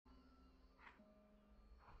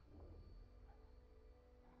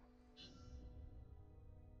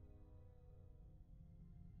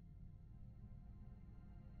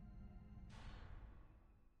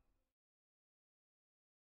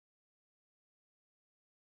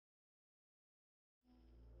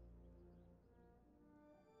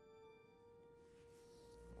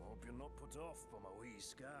not put off by my wee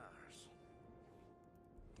scars.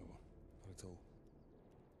 Oh, not at all.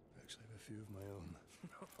 I actually have a few of my own.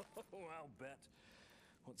 Oh, I'll bet.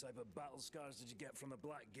 What type of battle scars did you get from the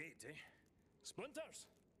Black Gate, eh? Splinters?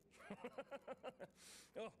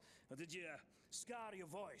 Oh, or did you scar your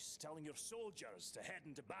voice telling your soldiers to head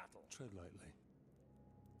into battle? Tread lightly.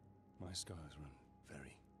 My scars run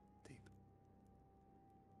very deep.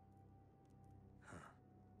 Huh.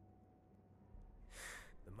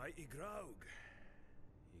 The mighty Graug.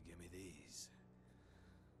 He gave me these.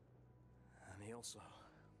 And he also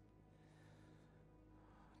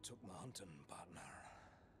took my hunting partner.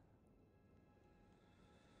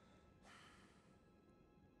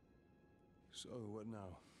 So, what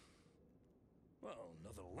now? Well,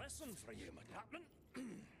 another lesson for you, my captain.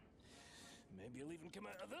 Maybe you'll even come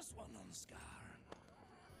out of this one unscarred.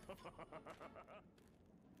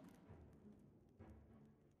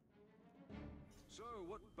 So,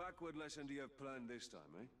 what backward lesson do you have planned this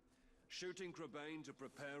time, eh? Shooting Crebain to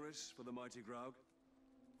prepare us for the mighty Graug?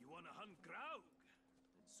 You want to hunt Graug?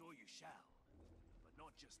 Then so you shall. But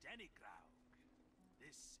not just any Graug.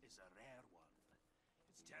 This is a rare one.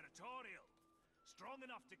 It's territorial. Strong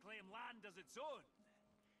enough to claim land as its own.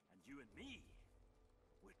 And you and me,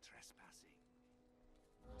 we're trespassing.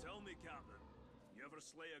 Tell me, Captain, you ever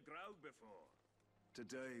slay a Graug before?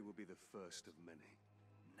 Today will be the first of many.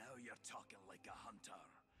 Now you're talking like a hunter.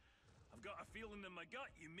 I've got a feeling in my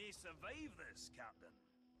gut you may survive this, Captain.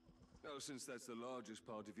 Well, since that's the largest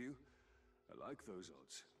part of you, I like those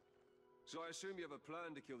odds. So I assume you have a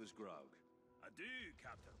plan to kill this Graug? I do,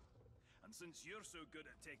 Captain. And since you're so good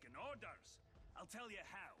at taking orders, I'll tell you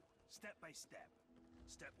how, step by step.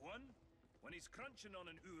 Step 1, when he's crunching on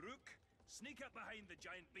an Uruk, sneak up behind the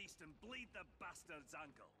giant beast and bleed the bastard's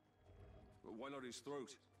ankle. But why not his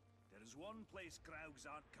throat? There is one place Graugs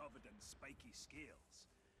aren't covered in spiky scales.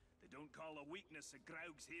 They don't call a weakness a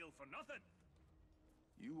Graug's heel for nothing.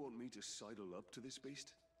 You want me to sidle up to this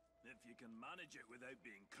beast? If you can manage it without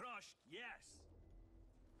being crushed, yes.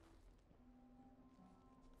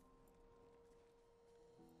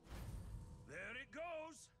 There it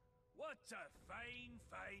goes! What a fine,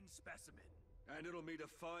 fine specimen. And it'll meet a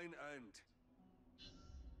fine end.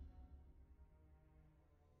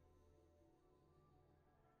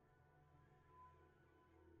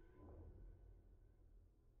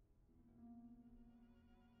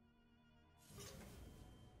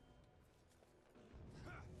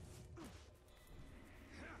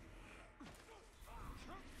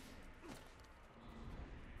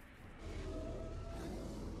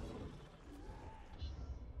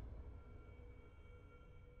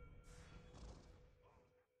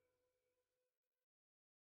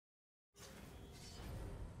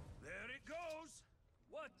 There it goes!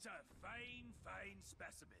 What a fine, fine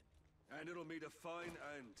specimen. And it'll meet a fine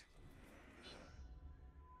end.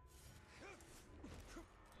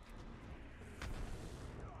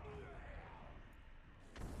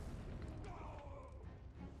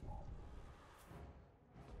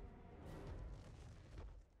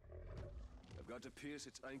 I've got to pierce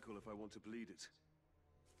its ankle if I want to bleed it.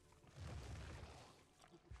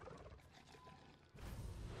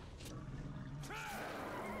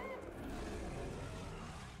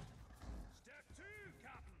 Step 2,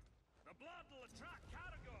 Captain. The blood will attract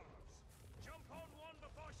Caragors. Jump on one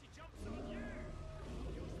before she jumps on you.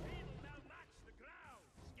 Your speed will now match the ground.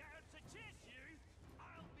 Get her to chase you.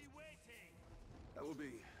 I'll be waiting. That will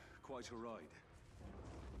be quite a ride.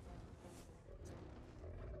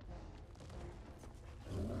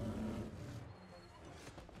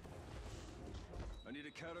 I need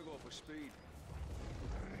a Caragor for speed.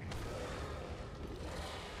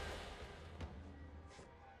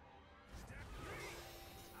 Step 3!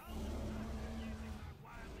 I'll be using my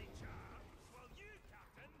wily charms, while you,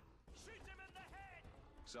 Captain, shoot him in the head!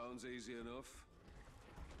 Sounds easy enough.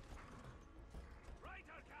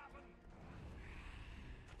 Righter, Captain!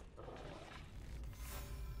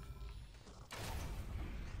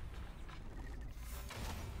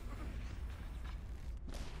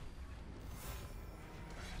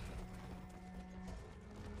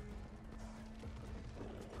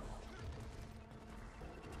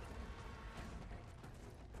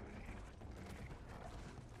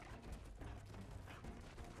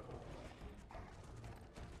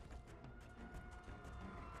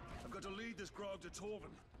 I've got to lead this Graug to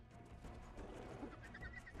Torvin.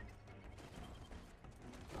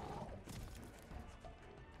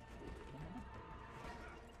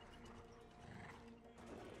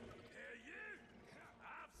 Here you!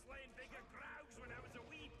 I've slain bigger Graugs when I was a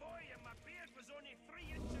wee boy and my beard was only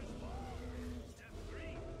 3 inches long! Step 3,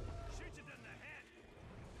 shoot it in the head!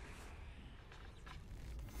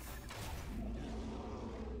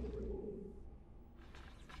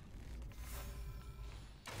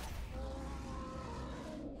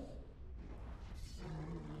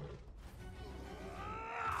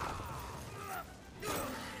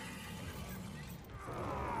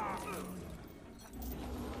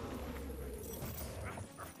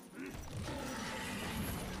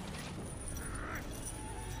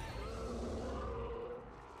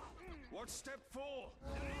 What's step 4?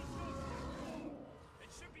 There is no step 4.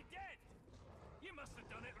 It should be dead. You must have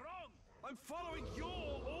done it wrong. I'm following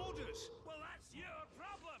your orders! Well, that's your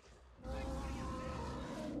problem. Think for yourself.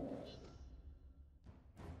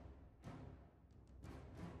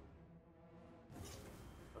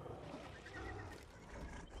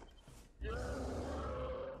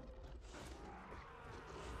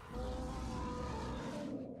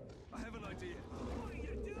 I have an idea. What are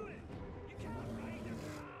you doing? You can't ride a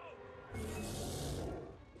cow. That's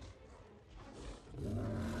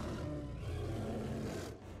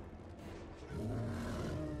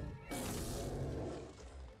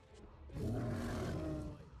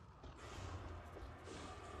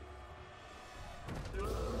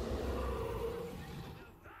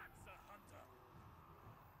a hunter.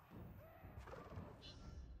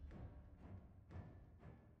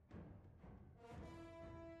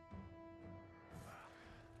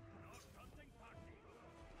 Not hunting party.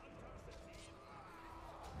 Hunters the team.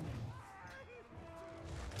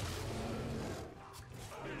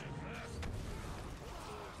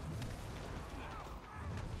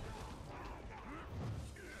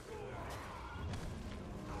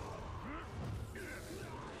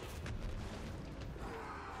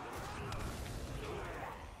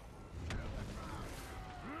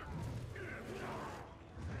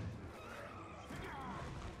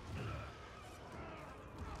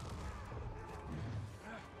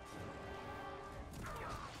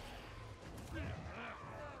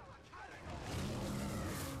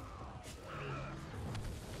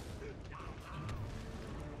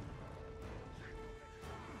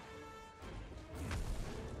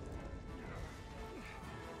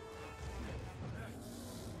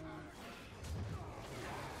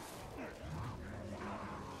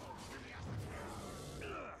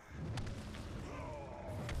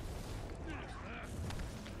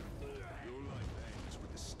 Your life ends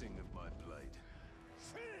with the sting of my blade.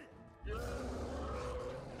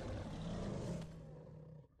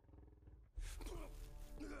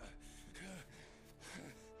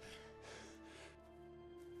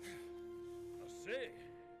 I say,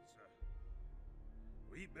 it's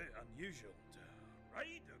a wee bit unusual to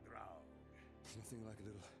ride a growl. Nothing like a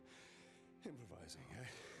little improvising, eh?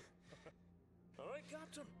 All right,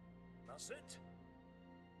 Captain. That's it.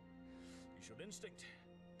 You showed instinct,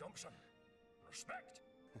 gumption, respect.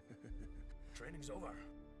 Training's over.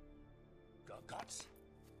 Got guts.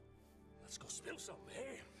 Let's go spill some,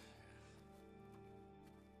 eh?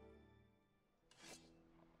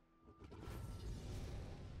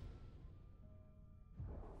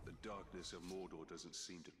 The darkness of Mordor doesn't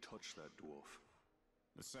seem to touch that dwarf.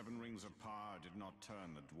 The 7 rings of power did not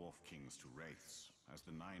turn the dwarf kings to wraiths, as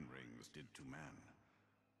the 9 rings did to man.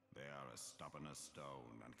 They are as stubborn as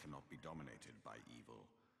stone and cannot be dominated by evil.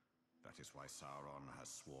 That is why Sauron has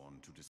sworn to